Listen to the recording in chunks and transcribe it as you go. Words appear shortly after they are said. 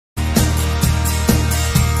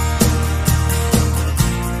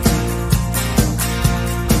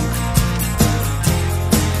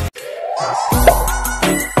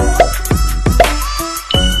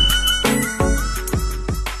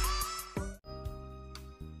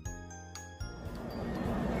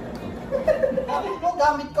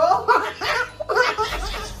Gamit ko.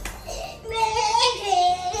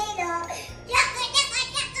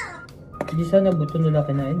 Hindi sana buto na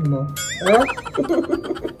kinain mo.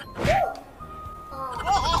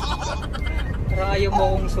 Parang ayaw mo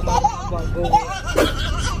akong sumabago.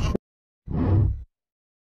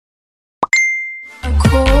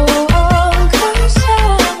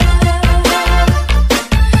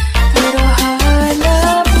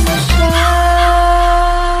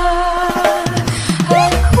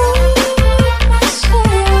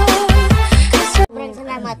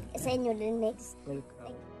 Salamat sa inyo din next.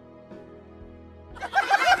 Welcome.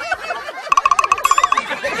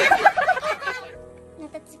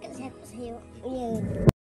 Natatikan siya po sa iyo. Yan.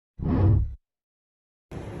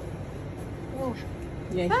 Oh,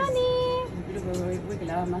 yes. Honey! Wait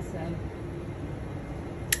lang, Masayang.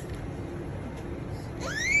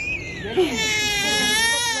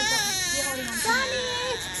 Sunny!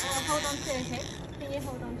 Oh, hold on to your head. Can you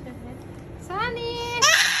hold on to your head? Sunny!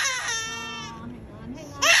 Oh, hang on, hang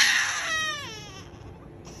on.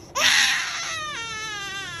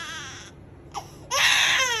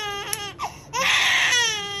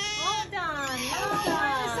 Hold on, hold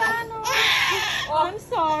on. Oh, I'm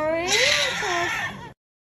sorry.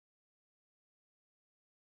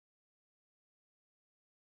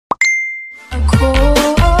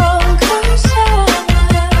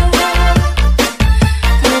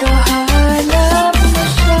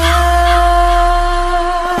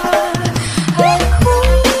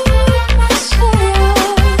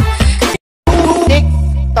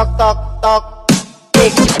 Tok tok tok.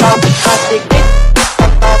 Tik tok tok tik tik. Tok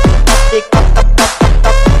tok tok tik tok tok tok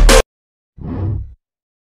tok.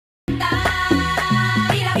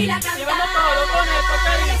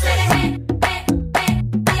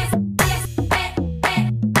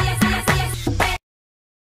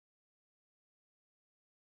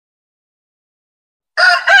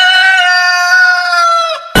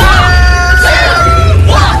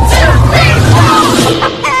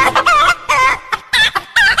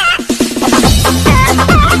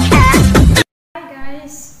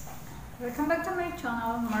 Welcome back to my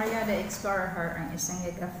channel, Maria the Explorer her, ang isang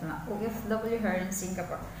OFW her in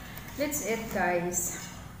Singapore. Let's eat, guys.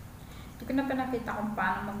 Hindi ko na pinakita kung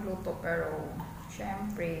paano magluto, pero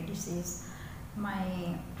syempre, this is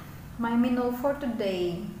my menu for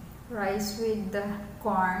today. Rice with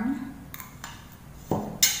corn,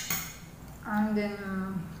 and then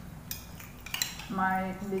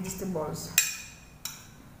my vegetables,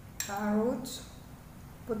 carrots,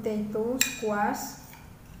 potatoes, squash,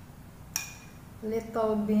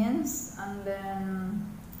 little beans, and then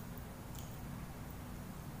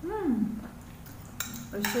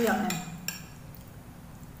it's so yummy.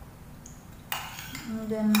 And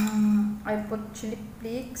then I put chili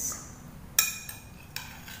flakes,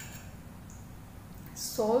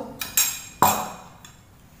 salt,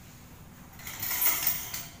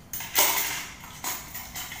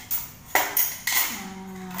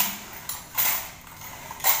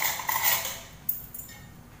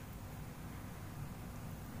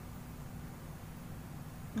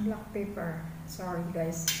 black pepper. Sorry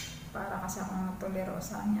guys, para kasi akong natuliro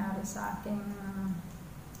sa nangyari sa aking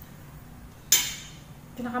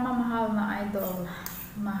pinakamamahal na idol,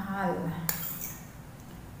 Mahal.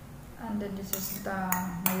 And then this is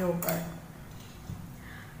my yogurt.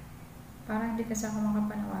 Parang hindi kasi ako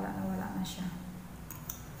makapaniwala na wala na siya.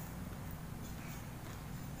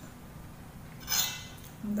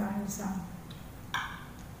 Dahil sa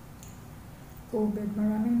COVID,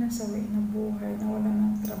 maraming nasawi na buhay, nawala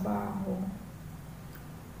ng trabaho.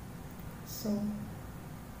 So,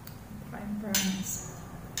 I'm promise.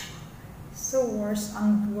 So worse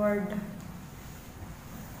on word.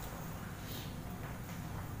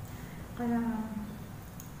 Kaya,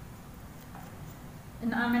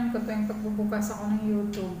 inaamin ko to yung pagbubukas ako ng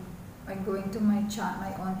YouTube. I'm going to my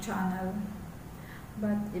own channel.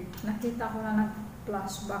 But if nakita ko na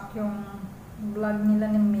nag-flashback yung vlog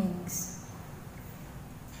nila ni MHIGS,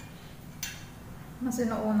 mas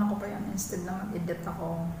inuuna ko pa yun instead na mag-edit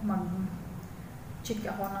ako, mag-check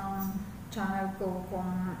ako ng channel ko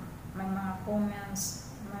kung may mga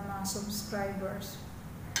comments, may mga subscribers.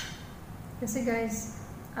 Kasi guys,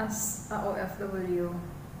 as a OFW,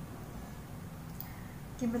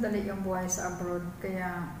 hindi madali yung buhay sa abroad.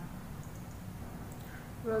 Kaya,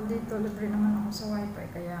 well, dito libre naman ako sa wifi,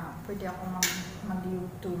 kaya pwede ako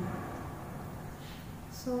mag-YouTube.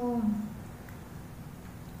 So,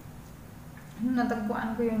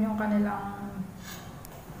 natagpuan ko yun yung kanilang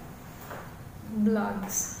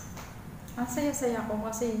vlogs. Ang saya-saya ko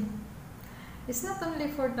kasi it's not only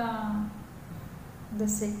for the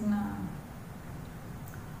sake na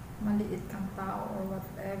maliit kang tao or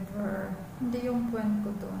whatever. Hindi yung point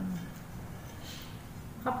ko doon.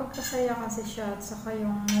 Kapag pasaya kasi siya at saka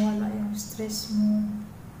yung nawala yung stress mo.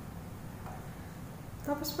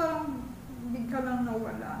 Tapos parang bigla lang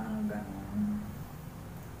nawala ng gano'n.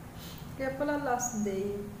 Kaya pala last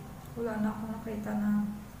day, wala na akong nakita na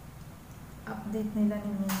update nila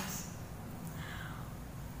ni Mix.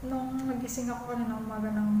 Nung nagising ako kanina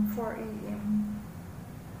umaga ng 4 AM,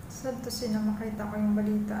 sad to see na makita ko yung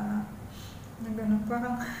balita na gano'n.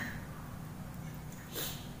 Parang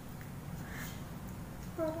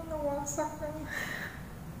nawasak ng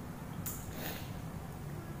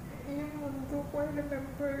yung mundo ko. I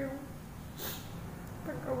remember yung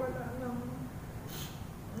pagkawala ng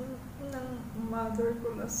mother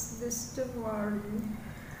ko this January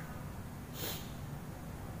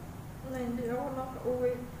na hindi ako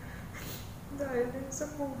nakauwi dahil din sa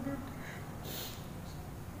COVID.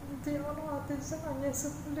 Hindi ako nakatid sa kanya sa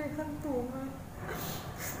huling hantungan.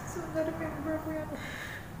 So na-remember ko yan.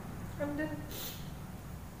 And then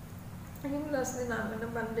yung last din namin na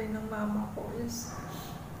banding ng mama ko is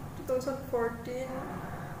 2014.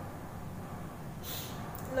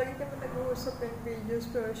 Lagi kami nag-uusap in videos,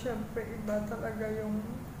 pero syempre iba talaga yung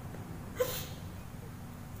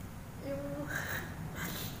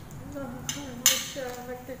nakakaano siya,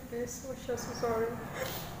 nagkikiss mo siya. So sorry.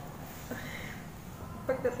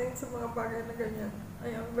 Pagdating sa mga bagay na ganyan,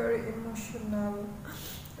 I am very emotional.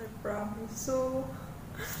 I promise. So,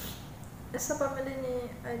 sa pamilya ni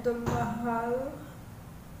Idol Mahal,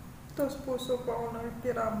 tos puso ko ako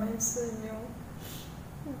nakikiramay sa inyo.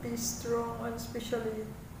 Be strong, and especially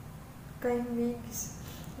kay Migs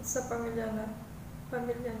at sa pamilya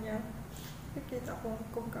niya. Nakikita ko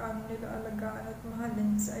kung kaano nila alagaan at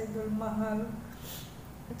mahalin sa Idol Mahal.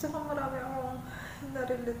 At saka marami akong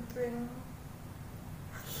narelate tuwing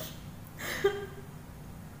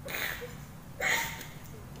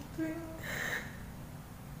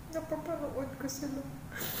napapanood ko sila.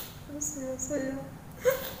 Ang saya-saya.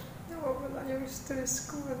 Nawawala yung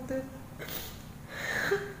stress ko. And then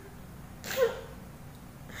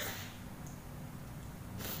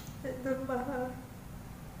Idol Mahal,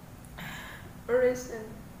 rest in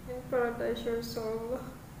paradise your soul.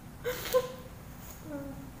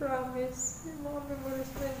 Promise, yung mga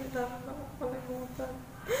memories na hindi namin nakakalimutan.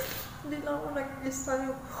 Hindi lang ako nag-isa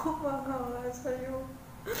yung humahanga sa'yo.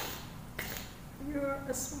 You're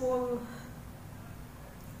a small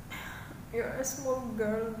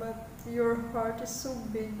girl, but your heart is so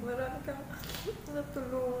big. Marami kang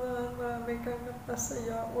natulungan, marami kang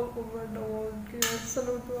napasaya all over the world. Kaya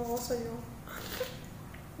saludo ako sa'yo.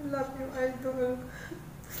 Love you, Idol.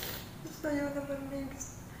 Sa'yo naman,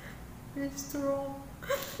 Mix. Be strong.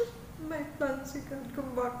 May plan si God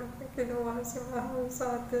kung bakit na kinuha si Mahal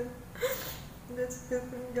sa atin. That's it,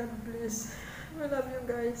 and God bless. I love you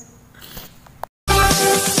guys.